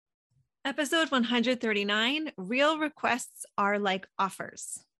Episode 139, Real Requests Are Like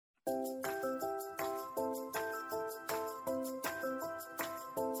Offers.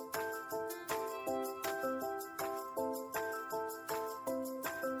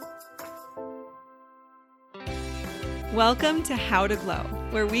 Welcome to How to Glow,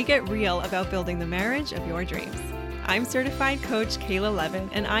 where we get real about building the marriage of your dreams. I'm certified coach Kayla Levin,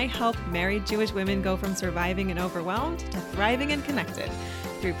 and I help married Jewish women go from surviving and overwhelmed to thriving and connected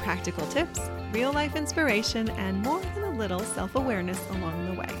through practical tips, real life inspiration, and more than a little self-awareness along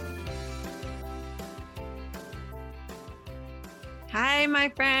the way. Hi, my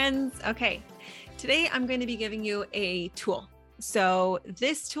friends. Okay, today I'm going to be giving you a tool. So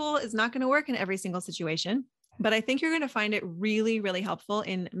this tool is not going to work in every single situation, but I think you're going to find it really, really helpful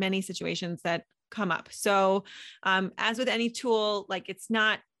in many situations that come up. So as with any tool, like it's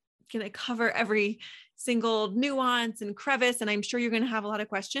not going to cover every single nuance and crevice. And I'm sure you're going to have a lot of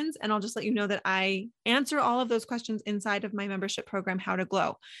questions. And I'll just let you know that I answer all of those questions inside of my membership program, How to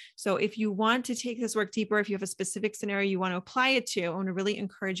Glow. So if you want to take this work deeper, if you have a specific scenario you want to apply it to, I want to really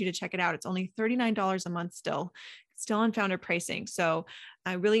encourage you to check it out. It's only $39 a month still on founder pricing. So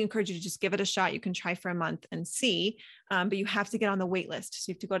I really encourage you to just give it a shot. You can try for a month and see, but you have to get on the wait list. So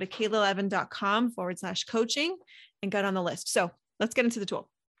you have to go to kaylaleven.com/coaching and get on the list. So let's get into the tool.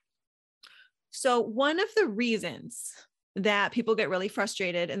 So one of the reasons that people get really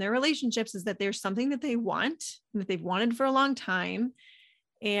frustrated in their relationships is that there's something that they want, that they've wanted for a long time,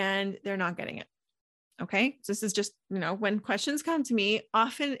 and they're not getting it. Okay. So this is just, when questions come to me,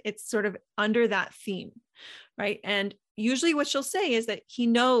 often it's sort of under that theme, right? And usually what she'll say is that he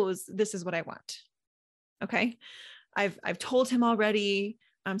knows this is what I want. Okay. I've told him already.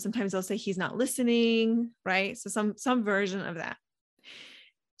 Sometimes they'll say he's not listening, right? So some version of that.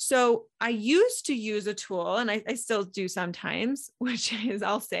 So I used to use a tool, and I still do sometimes, which is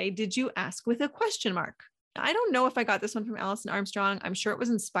I'll say, did you ask with a question mark? I don't know if I got this one from Alison Armstrong. I'm sure it was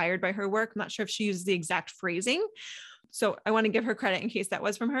inspired by her work. I'm not sure if she uses the exact phrasing. So I want to give her credit in case that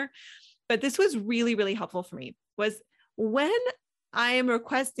was from her. But this was really, really helpful for me, was when I am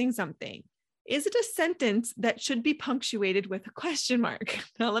requesting something, is it a sentence that should be punctuated with a question mark?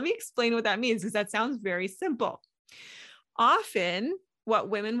 Now, let me explain what that means, because that sounds very simple. Often, what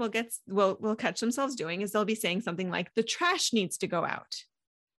women will catch themselves doing is they'll be saying something like, the trash needs to go out.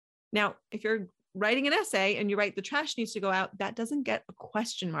 Now, if you're writing an essay and you write the trash needs to go out, that doesn't get a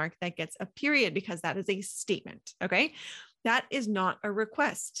question mark, that gets a period, because that is a statement. Okay. That is not a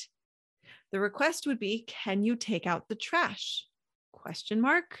request. The request would be, can you take out the trash? Question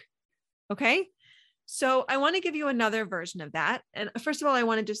mark. Okay. So I want to give you another version of that. And first of all, I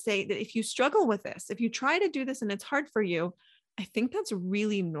wanted to say that if you struggle with this, if you try to do this and it's hard for you, I think that's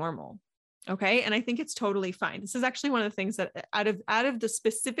really normal. Okay. And I think it's totally fine. This is actually one of the things that out of the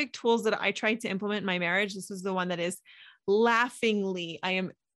specific tools that I tried to implement in my marriage, this is the one that is laughingly, I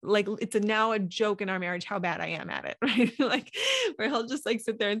am like, it's now a joke in our marriage, how bad I am at it, right? Like where he'll just like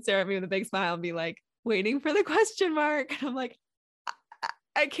sit there and stare at me with a big smile and be like, waiting for the question mark. And I'm like,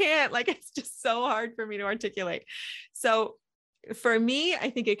 I can't, like, it's just so hard for me to articulate. So for me, I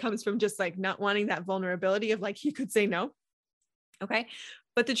think it comes from just like not wanting that vulnerability of like, he could say no. Okay.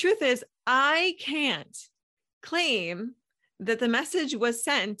 But the truth is, I can't claim that the message was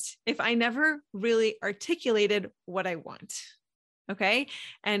sent if I never really articulated what I want. Okay.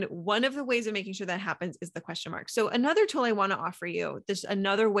 And one of the ways of making sure that happens is the question mark. So another tool I want to offer you, there's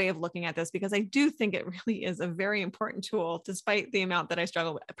another way of looking at this, because I do think it really is a very important tool, despite the amount that I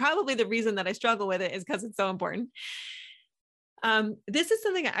struggle with. Probably the reason that I struggle with it is because it's so important. This is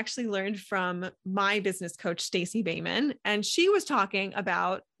something I actually learned from my business coach, Stacey Bayman. And she was talking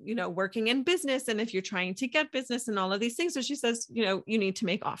about, working in business. And if you're trying to get business and all of these things, so she says, you need to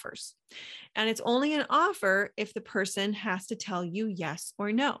make offers. And it's only an offer if the person has to tell you yes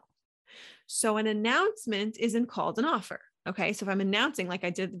or no. So an announcement isn't called an offer. Okay. So if I'm announcing, like I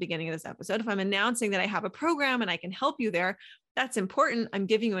did at the beginning of this episode, if I'm announcing that I have a program and I can help you there, that's important. I'm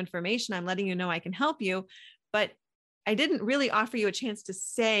giving you information. I'm letting you know I can help you. But I didn't really offer you a chance to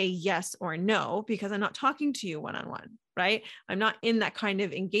say yes or no, because I'm not talking to you one-on-one, right? I'm not in that kind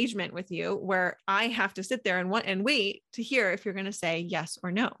of engagement with you where I have to sit there and wait to hear if you're going to say yes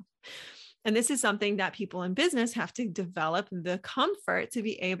or no. And this is something that people in business have to develop the comfort to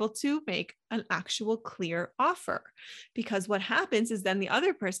be able to make an actual clear offer, because what happens is then the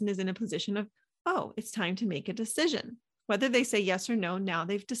other person is in a position of, oh, it's time to make a decision. Whether they say yes or no, now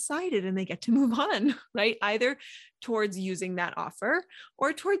they've decided and they get to move on, right? Either towards using that offer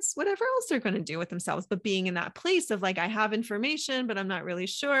or towards whatever else they're going to do with themselves. But being in that place of like, I have information, but I'm not really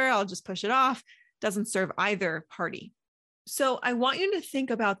sure, I'll just push it off, doesn't serve either party. So I want you to think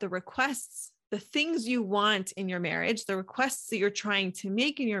about the requests, the things you want in your marriage, the requests that you're trying to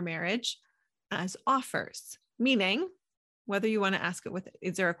make in your marriage as offers, meaning whether you want to ask it with,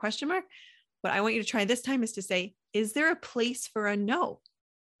 is there a question mark? What I want you to try this time is to say, is there a place for a no?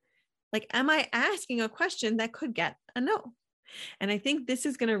 Like, am I asking a question that could get a no? And I think this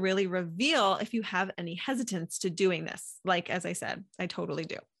is going to really reveal if you have any hesitance to doing this. Like, as I said, I totally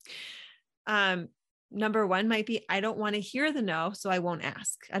do. Number one might be, I don't want to hear the no, so I won't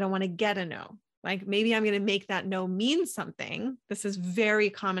ask. I don't want to get a no. Like, maybe I'm going to make that no mean something. This is very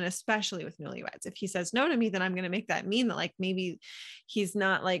common, especially with newlyweds. If he says no to me, then I'm going to make that mean that, like, maybe he's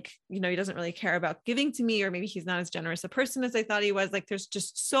not, like, he doesn't really care about giving to me, or maybe he's not as generous a person as I thought he was. Like, there's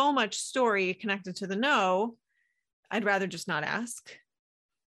just so much story connected to the no. I'd rather just not ask.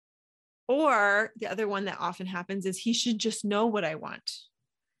 Or the other one that often happens is, he should just know what I want.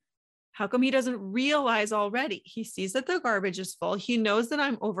 How come he doesn't realize already? He sees that the garbage is full. He knows that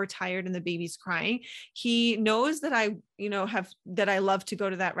I'm overtired and the baby's crying. He knows that I love to go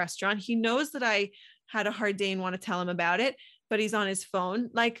to that restaurant. He knows that I had a hard day and want to tell him about it, but he's on his phone.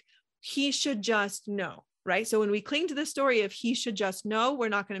 Like, he should just know, right? So when we cling to the story of he should just know, we're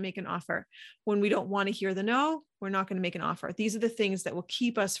not going to make an offer. When we don't want to hear the no, we're not going to make an offer. These are the things that will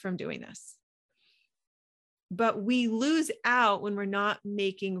keep us from doing this. But we lose out when we're not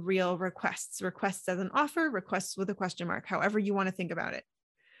making real requests as an offer, requests with a question mark, however you want to think about it.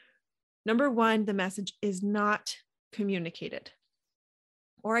 Number one, the message is not communicated.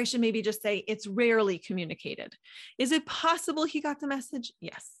 Or I should maybe just say, it's rarely communicated. Is it possible he got the message?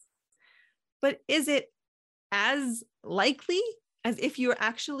 Yes. But is it as likely as if you're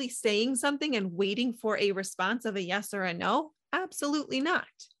actually saying something and waiting for a response of a yes or a no? Absolutely not.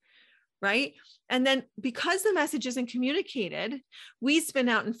 Right? And then because the message isn't communicated, we spin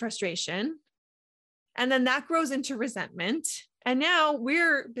out in frustration. And then that grows into resentment. And now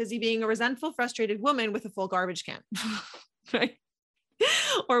we're busy being a resentful, frustrated woman with a full garbage can, right?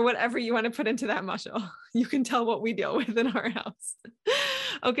 Or whatever you want to put into that mushel. You can tell what we deal with in our house.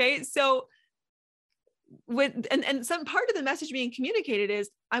 Okay. So and some part of the message being communicated is,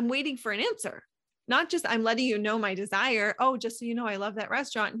 I'm waiting for an answer. Not just, I'm letting you know my desire. Oh, just so you know, I love that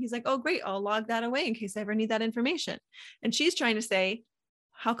restaurant. And he's like, oh, great. I'll log that away in case I ever need that information. And she's trying to say,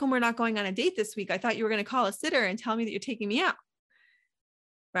 how come we're not going on a date this week? I thought you were going to call a sitter and tell me that you're taking me out.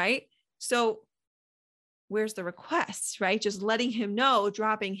 Right? So where's the request, right? Just letting him know,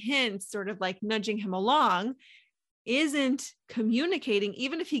 dropping hints, sort of like nudging him along, isn't communicating.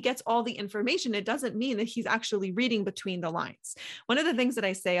 Even if he gets all the information, it doesn't mean that he's actually reading between the lines. One of the things that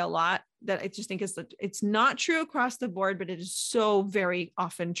I say a lot that I just think is that it's not true across the board, but it is so very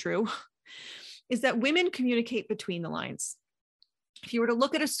often true, is that women communicate between the lines. If you were to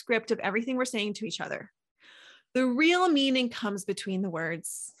look at a script of everything we're saying to each other, the real meaning comes between the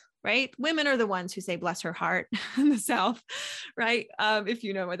words, right? Women are the ones who say, bless her heart in the South, right? If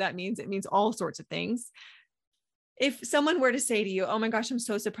you know what that means, it means all sorts of things. If someone were to say to you, oh my gosh, I'm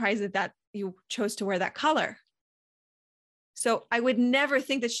so surprised that you chose to wear that color. So I would never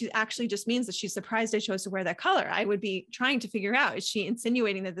think that she actually just means that she's surprised I chose to wear that color. I would be trying to figure out, is she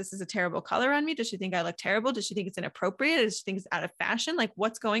insinuating that this is a terrible color on me? Does she think I look terrible? Does she think it's inappropriate? Does she think it's out of fashion? Like,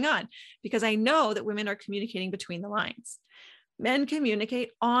 what's going on? Because I know that women are communicating between the lines. Men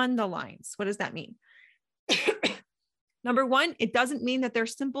communicate on the lines. What does that mean? Number one, it doesn't mean that they're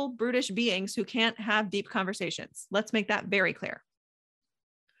simple, brutish beings who can't have deep conversations. Let's make that very clear.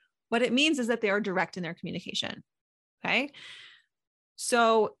 What it means is that they are direct in their communication. Okay.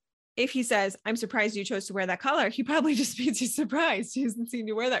 So if he says, I'm surprised you chose to wear that color, he probably just means he's surprised. He hasn't seen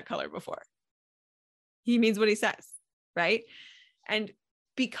you wear that color before. He means what he says, right? And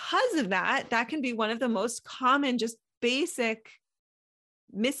because of that, that can be one of the most common, just basic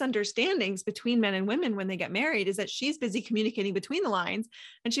misunderstandings between men and women when they get married, is that she's busy communicating between the lines.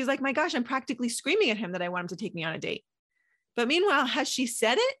 And she's like, my gosh, I'm practically screaming at him that I want him to take me on a date. But meanwhile, has she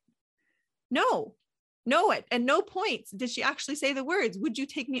said it? No, at no point did she actually say the words, would you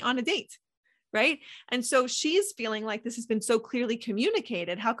take me on a date? Right. And so she's feeling like this has been so clearly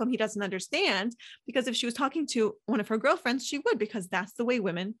communicated. How come he doesn't understand? Because if she was talking to one of her girlfriends, she would, because that's the way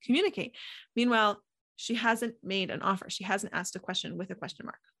women communicate. Meanwhile, she hasn't made an offer. She hasn't asked a question with a question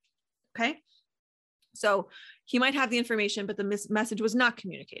mark. Okay. So he might have the information, but the message was not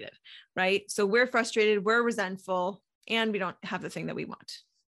communicated, right? So we're frustrated, we're resentful, and we don't have the thing that we want.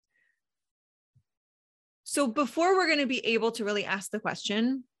 So before we're going to be able to really ask the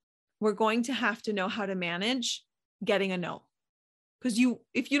question, we're going to have to know how to manage getting a no. Because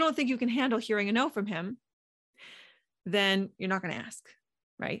if you don't think you can handle hearing a no from him, then you're not going to ask,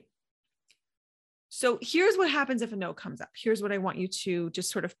 right? So here's what happens if a no comes up. Here's what I want you to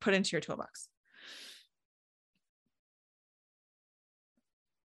just sort of put into your toolbox.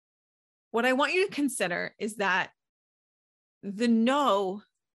 What I want you to consider is that the no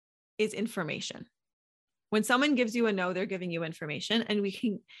is information. When someone gives you a no, they're giving you information. And we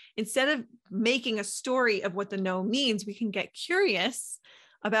can, instead of making a story of what the no means, we can get curious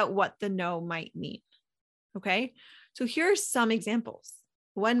about what the no might mean. Okay. So here are some examples.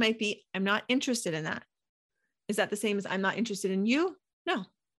 One might be, I'm not interested in that. Is that the same as I'm not interested in you? No.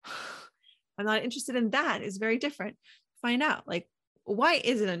 I'm not interested in that is very different. Find out, like, why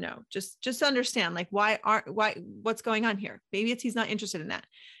is it a no? Just understand, like, what's going on here? Maybe it's he's not interested in that.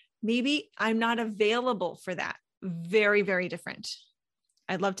 Maybe I'm not available for that. Very, very different.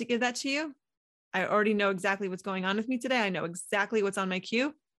 I'd love to give that to you. I already know exactly what's going on with me today. I know exactly what's on my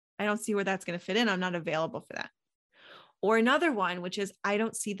queue. I don't see where that's going to fit in. I'm not available for that. Or another one, which is, I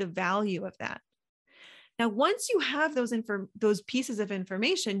don't see the value of that. Now, once you have those pieces of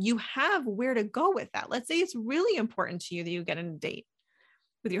information, you have where to go with that. Let's say it's really important to you that you get on a date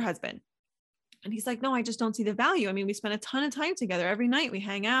with your husband. And he's like, no, I just don't see the value. I mean, we spend a ton of time together every night. We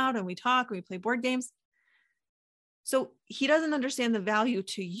hang out and we talk and we play board games. So he doesn't understand the value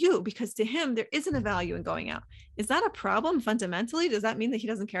to you, because to him, there isn't a value in going out. Is that a problem fundamentally? Does that mean that he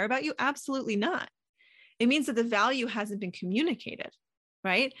doesn't care about you? Absolutely not. It means that the value hasn't been communicated,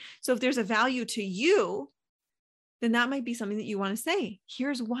 right? So if there's a value to you, then that might be something that you want to say.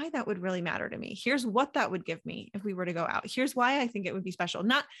 Here's why that would really matter to me. Here's what that would give me if we were to go out. Here's why I think it would be special.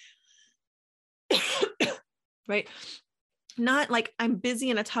 Not, right? Not like I'm busy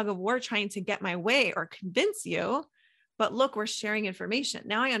in a tug of war trying to get my way or convince you, but look, we're sharing information.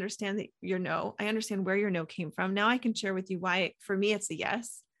 Now I understand that your no, I understand where your no came from. Now I can share with you why for me, it's a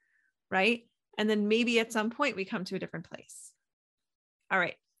yes, right? And then maybe at some point we come to a different place. All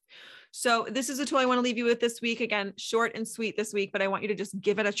right. So this is a tool I want to leave you with this week. Again, short and sweet this week, but I want you to just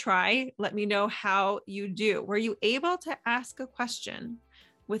give it a try. Let me know how you do. Were you able to ask a question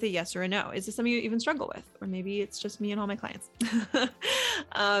with a yes or a no? Is this something you even struggle with? Or maybe it's just me and all my clients.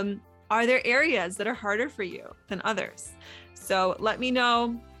 Are there areas that are harder for you than others? So let me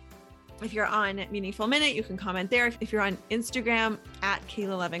know. If you're on Meaningful Minute, you can comment there. If you're on Instagram at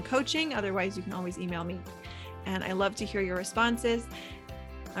Kayla Levin Coaching, otherwise you can always email me. And I love to hear your responses.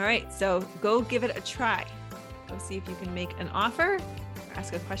 All right, so go give it a try. Go see if you can make an offer, or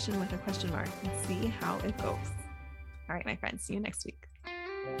ask a question with a question mark, and see how it goes. All right, my friends, see you next week.